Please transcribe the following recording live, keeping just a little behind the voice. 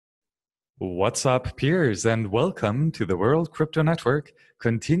What's up, peers, and welcome to the World Crypto Network,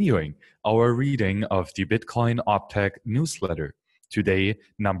 continuing our reading of the Bitcoin Optech newsletter. Today,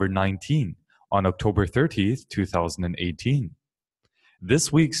 number 19, on October 30th, 2018.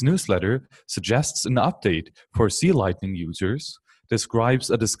 This week's newsletter suggests an update for C-Lightning users, describes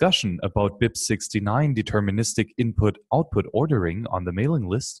a discussion about BIP69 deterministic input-output ordering on the mailing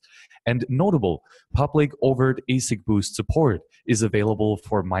list, and notable public Overt ASICBoost support is available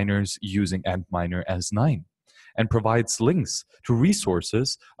for miners using Antminer S9, and provides links to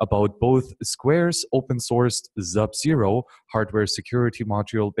resources about both Square's open-sourced Subzero hardware security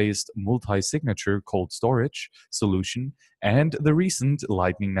module-based multi-signature cold storage solution and the recent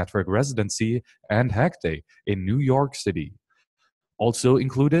Lightning Network Residency and HackDay in New York City. Also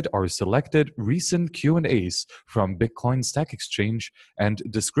included are selected recent Q&As from Bitcoin StackExchange and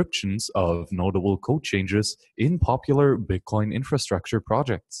descriptions of notable code changes in popular Bitcoin infrastructure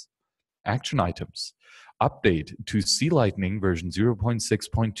projects. Action items. Update to C-Lightning version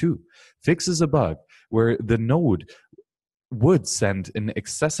 0.6.2 fixes a bug where the node would send an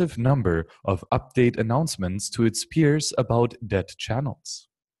excessive number of update announcements to its peers about dead channels.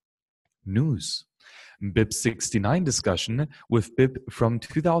 News. BIP69 discussion with BIP from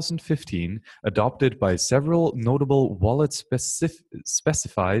 2015, adopted by several notable wallets,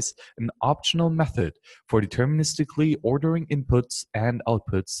 specifies an optional method for deterministically ordering inputs and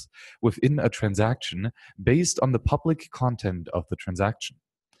outputs within a transaction based on the public content of the transaction.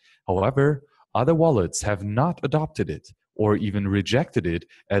 However, other wallets have not adopted it or even rejected it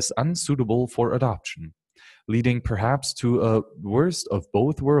as unsuitable for adoption, leading perhaps to a worst of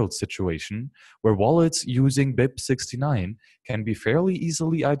both worlds situation where wallets using BIP69 can be fairly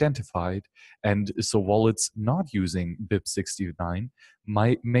easily identified, and so wallets not using BIP69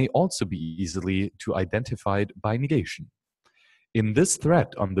 may also be easily identified by negation. In this thread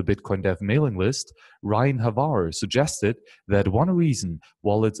on the Bitcoin Dev mailing list, Ryan Havar suggested that one reason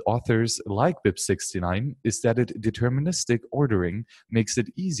wallets authors like BIP69 is that deterministic ordering makes it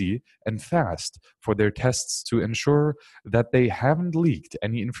easy and fast for their tests to ensure that they haven't leaked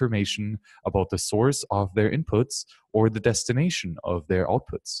any information about the source of their inputs or the destination of their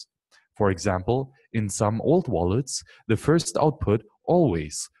outputs. For example, in some old wallets, the first output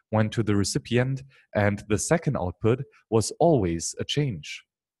always went to the recipient, and the second output was always a change,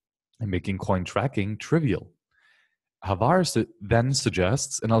 making coin tracking trivial. Havar then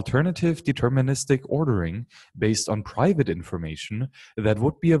suggests an alternative deterministic ordering based on private information that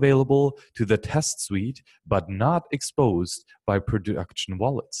would be available to the test suite but not exposed by production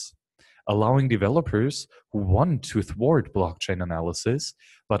wallets, allowing developers who want to thwart blockchain analysis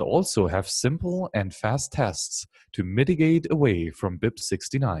but also have simple and fast tests to mitigate away from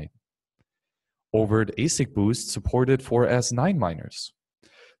BIP69. Overt ASICBoost supported for S9 miners.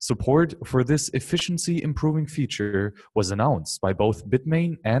 Support for this efficiency-improving feature was announced by both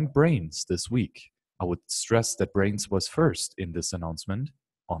Bitmain and Brains this week. I would stress that Brains was first in this announcement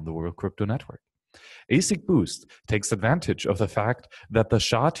on the World Crypto Network. ASICBoost takes advantage of the fact that the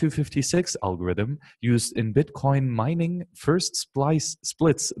SHA-256 algorithm used in Bitcoin mining first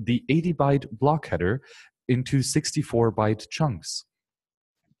splits the 80-byte block header into 64-byte chunks.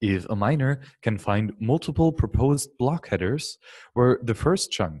 If a miner can find multiple proposed block headers where the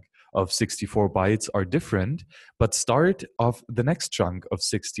first chunk of 64 bytes are different, but start of the next chunk of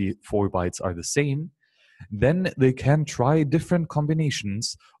 64 bytes are the same, then they can try different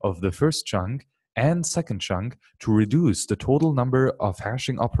combinations of the first chunk and second chunk to reduce the total number of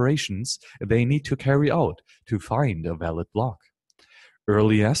hashing operations they need to carry out to find a valid block.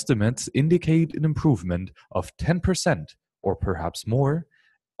 Early estimates indicate an improvement of 10% or perhaps more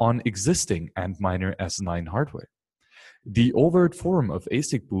on existing Antminer S9 hardware. The overt form of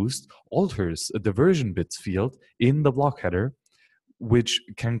ASICBoost alters the version bits field in the block header, which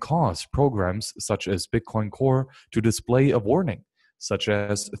can cause programs such as Bitcoin Core to display a warning, such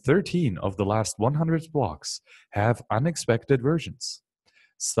as 13 of the last 100 blocks have unexpected versions.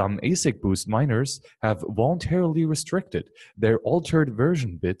 Some ASICBoost miners have voluntarily restricted their altered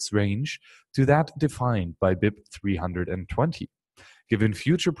version bits range to that defined by BIP 320, giving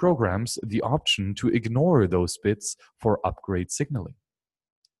future programs the option to ignore those bits for upgrade signaling.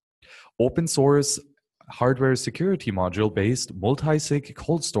 Open source hardware security module-based multisig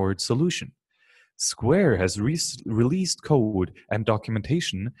cold storage solution. Square has released code and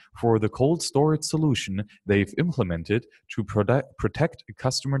documentation for the cold storage solution they've implemented to protect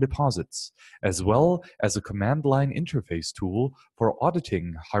customer deposits, as well as a command line interface tool for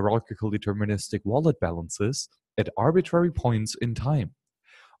auditing hierarchical deterministic wallet balances at arbitrary points in time.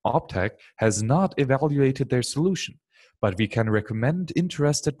 Optech has not evaluated their solution, but we can recommend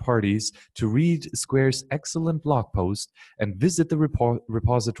interested parties to read Square's excellent blog post and visit the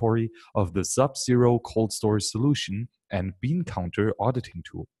repository of the Subzero cold storage solution and bean counter auditing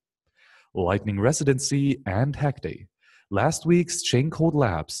tool. Lightning Residency and HackDay. Last week's Chaincode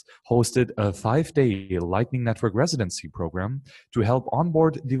Labs hosted a 5-day Lightning Network residency program to help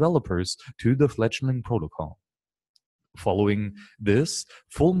onboard developers to the fledgling protocol. Following this,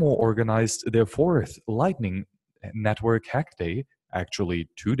 Fulmo organized their 4th Lightning Network HackDay, actually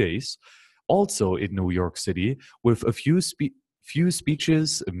 2 days, also in New York City, with a few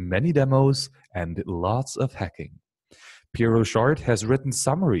speeches, many demos, and lots of hacking. Pierre Rochard has written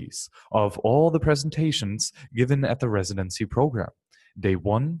summaries of all the presentations given at the residency program, Day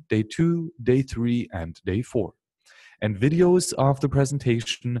 1, Day 2, Day 3, and Day 4. And videos of the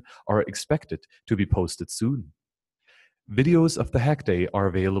presentation are expected to be posted soon. Videos of the HackDay are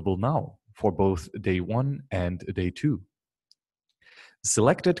available now for both Day 1 and Day 2.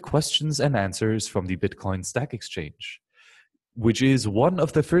 Selected questions and answers from the Bitcoin StackExchange, which is one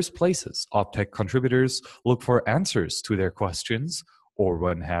of the first places Optech contributors look for answers to their questions, or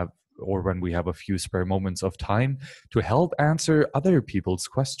when we have a few spare moments of time to help answer other people's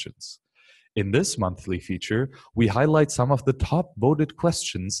questions. In this monthly feature, we highlight some of the top voted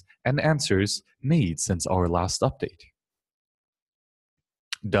questions and answers made since our last update.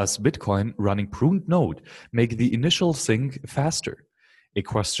 Does Bitcoin running pruned node make the initial sync faster? A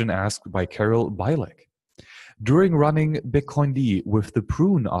question asked by Carol Bilek. During running Bitcoin D with the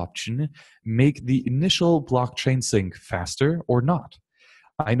prune option, make the initial blockchain sync faster or not?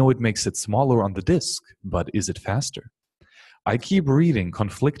 I know it makes it smaller on the disk, but is it faster? I keep reading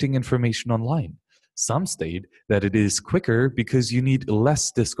conflicting information online. Some state that it is quicker because you need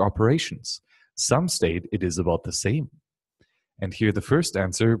less disk operations. Some state it is about the same. And here the first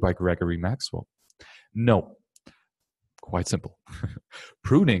answer by Gregory Maxwell. No. Quite simple.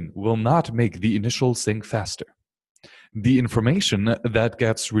 Pruning will not make the initial sync faster. The information that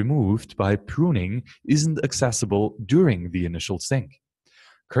gets removed by pruning isn't accessible during the initial sync.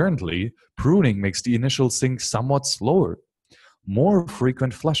 Currently, pruning makes the initial sync somewhat slower. More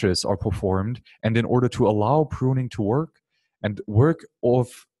frequent flushes are performed, and in order to allow pruning to work, and work of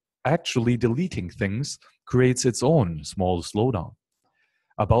actually deleting things creates its own small slowdown.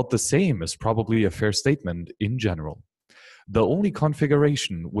 About the same is probably a fair statement in general. The only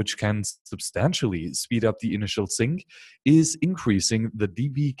configuration which can substantially speed up the initial sync is increasing the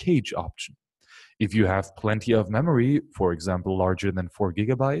DB cage option. If you have plenty of memory, for example larger than 4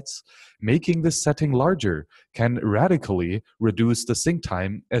 gigabytes, making this setting larger can radically reduce the sync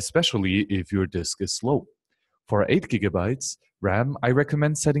time, especially if your disk is slow. For 8 gigabytes RAM, I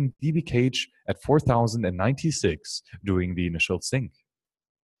recommend setting DB cage at 4096 during the initial sync.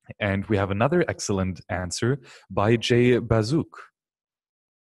 And we have another excellent answer by Jay Bazook.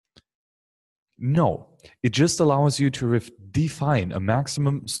 No, it just allows you to define a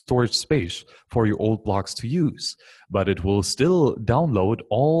maximum storage space for your old blocks to use, but it will still download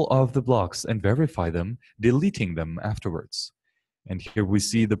all of the blocks and verify them, deleting them afterwards. And here we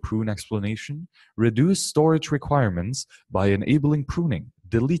see the prune explanation. Reduce storage requirements by enabling pruning,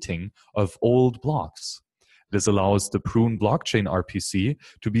 deleting of old blocks. This allows the prune blockchain RPC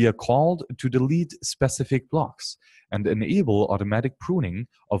to be called to delete specific blocks and enable automatic pruning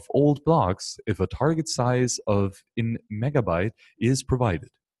of old blocks if a target size of in megabyte is provided.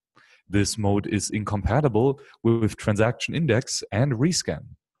 This mode is incompatible with transaction index and rescan.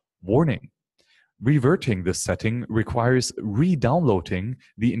 Warning: reverting this setting requires re-downloading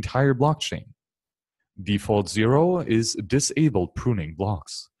the entire blockchain. Default 0 is disabled pruning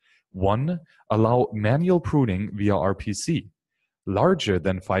blocks. 1. Allow manual pruning via RPC. Larger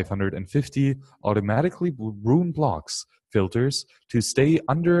than 550 automatically prune blocks filters to stay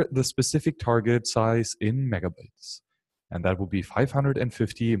under the specific target size in megabytes. And that will be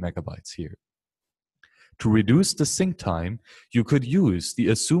 550 megabytes here. To reduce the sync time, you could use the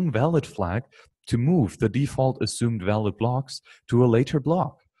assume valid flag to move the default assumed valid blocks to a later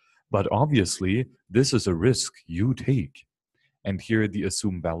block. But obviously, this is a risk you take. And here the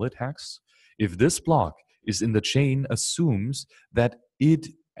assume valid hacks. If this block is in the chain, assumes that it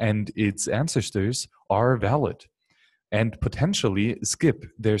and its ancestors are valid and potentially skip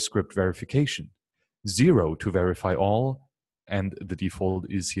their script verification. 0 to verify all, and the default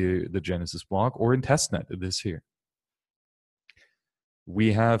is here the Genesis block, or in testnet this here.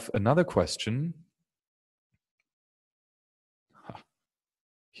 We have another question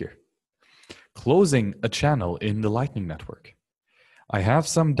here. Closing a channel in the Lightning Network. I have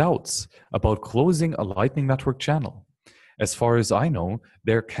some doubts about closing a Lightning Network channel. As far as I know,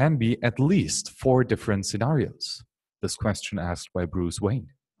 there can be at least 4 different scenarios. This question asked by Bruce Wayne.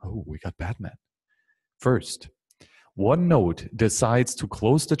 Oh, we got Batman. First, one node decides to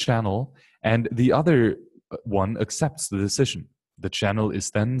close the channel and the other one accepts the decision. The channel is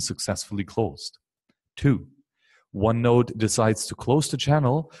then successfully closed. 2. One node decides to close the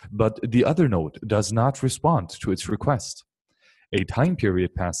channel, but the other node does not respond to its request. A time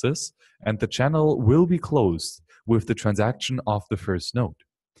period passes, and the channel will be closed with the transaction of the first node.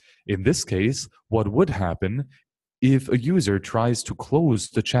 In this case, what would happen if a user tries to close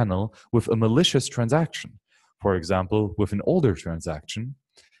the channel with a malicious transaction, for example, with an older transaction,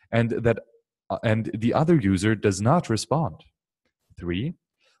 and the other user does not respond? 3.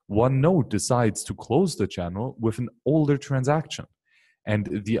 One node decides to close the channel with an older transaction,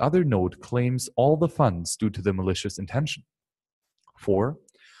 and the other node claims all the funds due to the malicious intention. 4.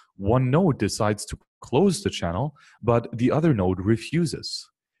 One node decides to close the channel, but the other node refuses.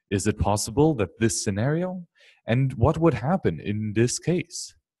 Is it possible that this scenario? And what would happen in this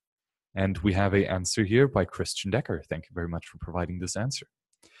case? And we have an answer here by Christian Decker. Thank you very much for providing this answer.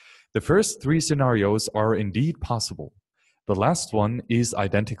 The first 3 scenarios are indeed possible. The last one is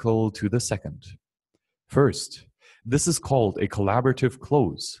identical to the second. First, this is called a collaborative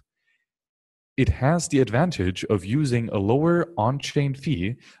close. It has the advantage of using a lower on-chain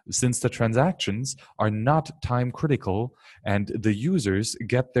fee since the transactions are not time critical and the users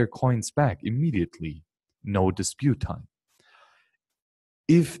get their coins back immediately. No dispute time.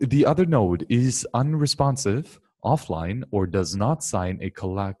 If the other node is unresponsive, offline, or does not sign a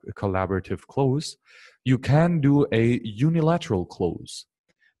collaborative close, you can do a unilateral close.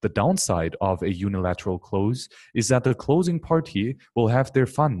 The downside of a unilateral close is that the closing party will have their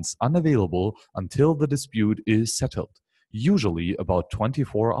funds unavailable until the dispute is settled, usually about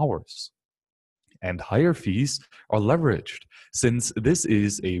 24 hours. And higher fees are leveraged, since this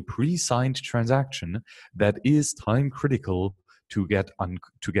is a pre-signed transaction that is time critical to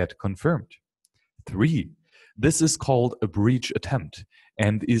get confirmed. 3. This is called a breach attempt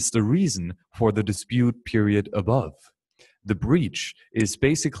and is the reason for the dispute period above. The breach is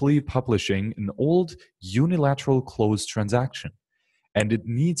basically publishing an old unilateral close transaction, and it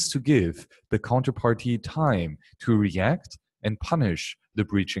needs to give the counterparty time to react and punish the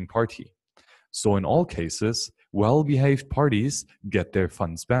breaching party. So in all cases, well-behaved parties get their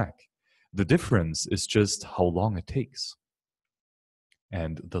funds back. The difference is just how long it takes.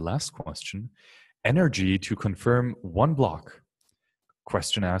 And the last question, energy to confirm one block.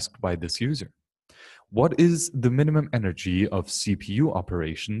 Question asked by this user. What is the minimum energy of CPU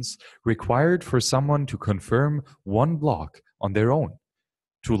operations required for someone to confirm one block on their own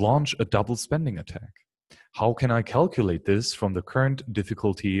to launch a double spending attack? How can I calculate this from the current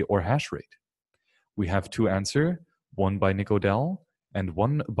difficulty or hash rate? We have 2 answers, one by Nick Odell and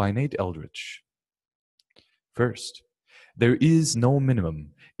one by Nate Eldridge. First, there is no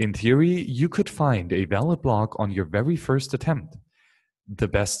minimum. In theory, you could find a valid block on your very first attempt. The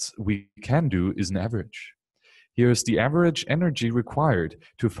best we can do is an average. Here's the average energy required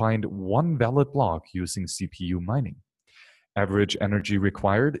to find one valid block using CPU mining. Average energy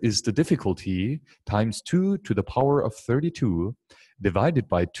required is the difficulty times 2 to the power of 32 divided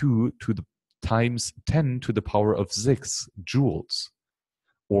by 2 to the times 10 to the power of 6 joules.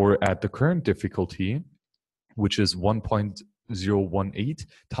 Or at the current difficulty, which is 1.018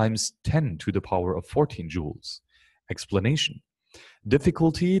 times 10 to the power of 14 joules. Explanation.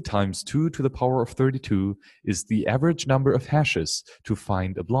 Difficulty times 2 to the power of 32 is the average number of hashes to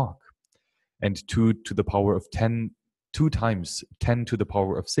find a block. And 2 to the power of 10, 2 times 10 to the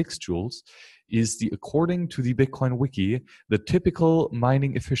power of 6 joules is according to the Bitcoin wiki, the typical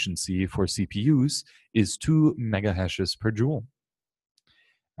mining efficiency for CPUs is 2 megahashes per joule.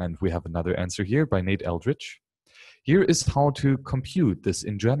 And we have another answer here by Nate Eldridge. Here is how to compute this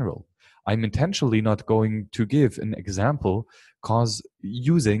in general. I'm intentionally not going to give an example cause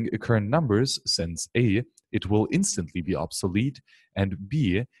using current numbers, since A, it will instantly be obsolete, and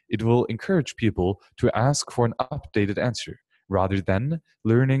B, it will encourage people to ask for an updated answer rather than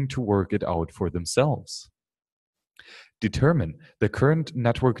learning to work it out for themselves. Determine the current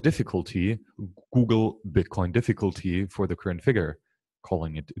network difficulty, Google Bitcoin difficulty for the current figure,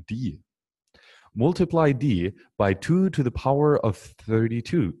 calling it D. Multiply D by 2 to the power of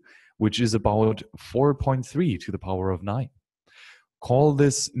 32, which is about 4.3 to the power of 9. Call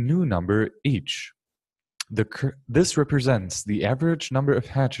this new number H. This represents the average number of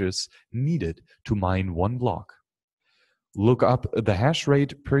hashes needed to mine one block. Look up the hash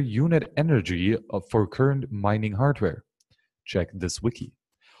rate per unit energy for current mining hardware. Check this wiki.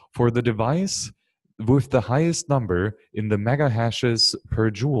 For the device with the highest number in the megahashes per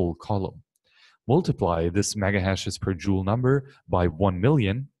joule column, multiply this megahashes per joule number by 1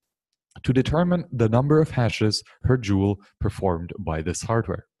 million to determine the number of hashes per joule performed by this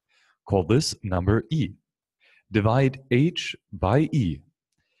hardware. Call this number E. Divide H by E,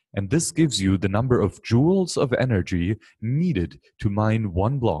 and this gives you the number of joules of energy needed to mine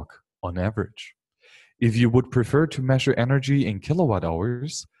one block on average. If you would prefer to measure energy in kilowatt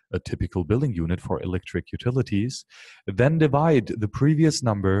hours, a typical billing unit for electric utilities, then divide the previous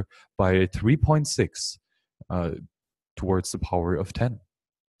number by 3.6 towards the power of 10.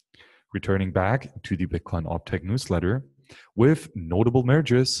 Returning back to the Bitcoin Optech newsletter, with notable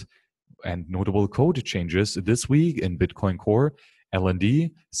merges and notable code changes this week in Bitcoin Core,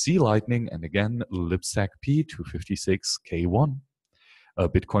 LND, C Lightning, and again Libsec P256K1. A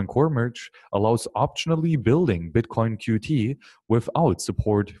Bitcoin Core merge allows optionally building Bitcoin QT without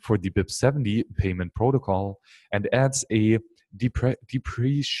support for the BIP70 payment protocol and adds a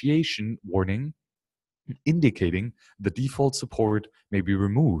depreciation warning indicating the default support may be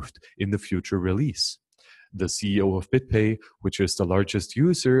removed in the future release. The CEO of BitPay, which is the largest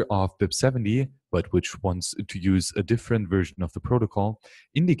user of BIP70, but which wants to use a different version of the protocol,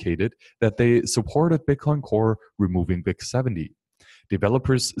 indicated that they supported Bitcoin Core removing BIP70.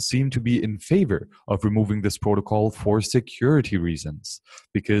 Developers seem to be in favor of removing this protocol for security reasons,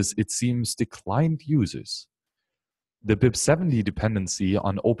 because it seems declined users. The BIP70 dependency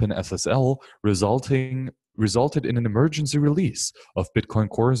on OpenSSL resulted in an emergency release of Bitcoin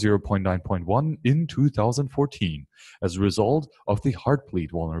Core 0.9.1 in 2014 as a result of the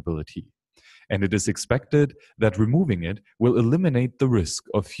Heartbleed vulnerability. And it is expected that removing it will eliminate the risk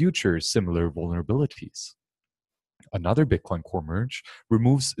of future similar vulnerabilities. Another Bitcoin Core merge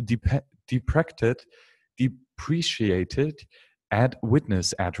removes depreciated add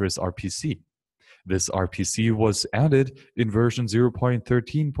witness address RPC. This RPC was added in version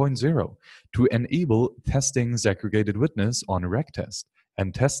 0.13.0 to enable testing segregated witness on RegTest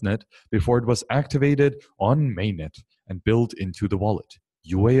and testnet before it was activated on mainnet and built into the wallet.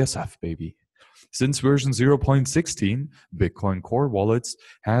 UASF, baby. Since version 0.16, Bitcoin Core wallets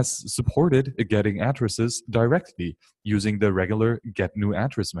has supported getting addresses directly using the regular get new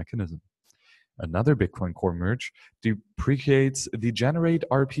address mechanism. Another Bitcoin Core merge deprecates the generate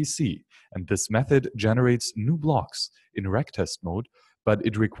RPC, and this method generates new blocks in RegTest mode, but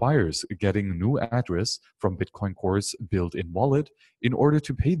it requires getting new address from Bitcoin Core's built-in wallet in order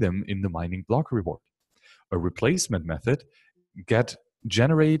to pay them in the mining block reward. A replacement method, get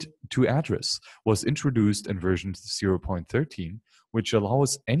generate to address, was introduced in version 0.13, which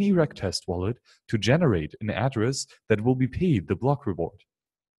allows any RegTest wallet to generate an address that will be paid the block reward.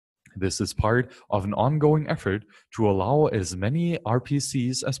 This is part of an ongoing effort to allow as many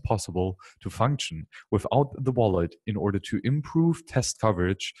RPCs as possible to function without the wallet in order to improve test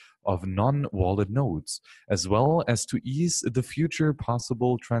coverage of non-wallet nodes, as well as to ease the future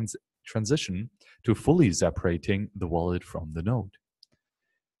possible transition to fully separating the wallet from the node.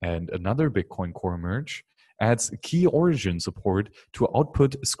 And another Bitcoin Core merge adds key origin support to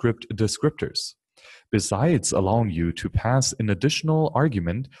output script descriptors. Besides allowing you to pass an additional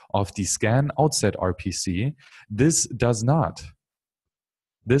argument of the scan outset RPC, this does not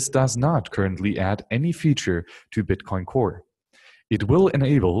currently add any feature to Bitcoin Core. It will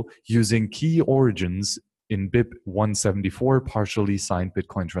enable using key origins in BIP 174 partially signed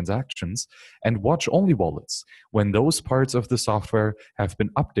Bitcoin transactions and watch-only wallets when those parts of the software have been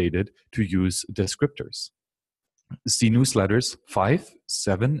updated to use descriptors. See newsletters 5,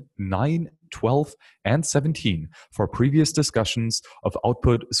 7, 9, 12, and 17 for previous discussions of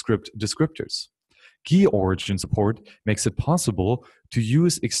output script descriptors. Key origin support makes it possible to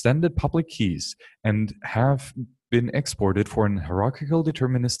use extended public keys and have been exported for an hierarchical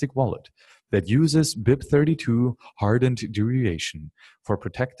deterministic wallet that uses BIP32 hardened derivation for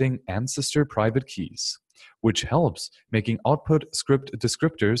protecting ancestor private keys, which helps making output script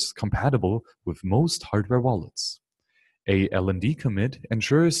descriptors compatible with most hardware wallets. A LND commit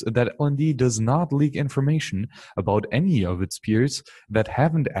ensures that LND does not leak information about any of its peers that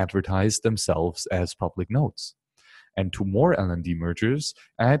haven't advertised themselves as public nodes. And two more LND mergers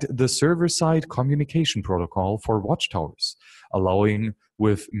add the server-side communication protocol for watchtowers, allowing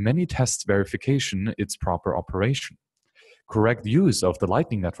with many tests verification its proper operation. Correct use of the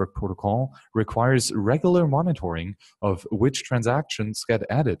Lightning Network protocol requires regular monitoring of which transactions get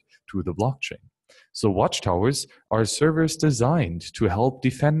added to the blockchain. So watchtowers are servers designed to help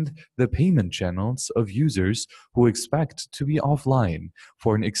defend the payment channels of users who expect to be offline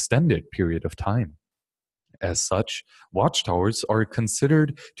for an extended period of time. As such, watchtowers are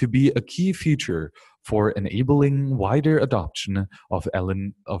considered to be a key feature for enabling wider adoption of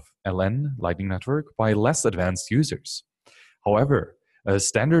LN Lightning Network by less advanced users. However, a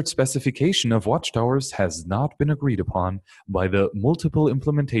standard specification of watchtowers has not been agreed upon by the multiple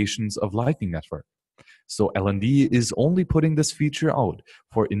implementations of Lightning Network. So LND is only putting this feature out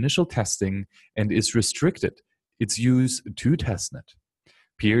for initial testing and is restricted its use to testnet.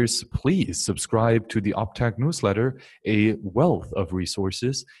 Peers, please subscribe to the Optech newsletter, a wealth of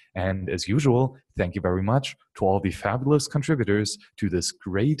resources. And as usual, thank you very much to all the fabulous contributors to this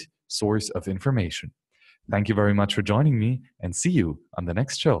great source of information. Thank you very much for joining me, and see you on the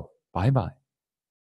next show. Bye-bye.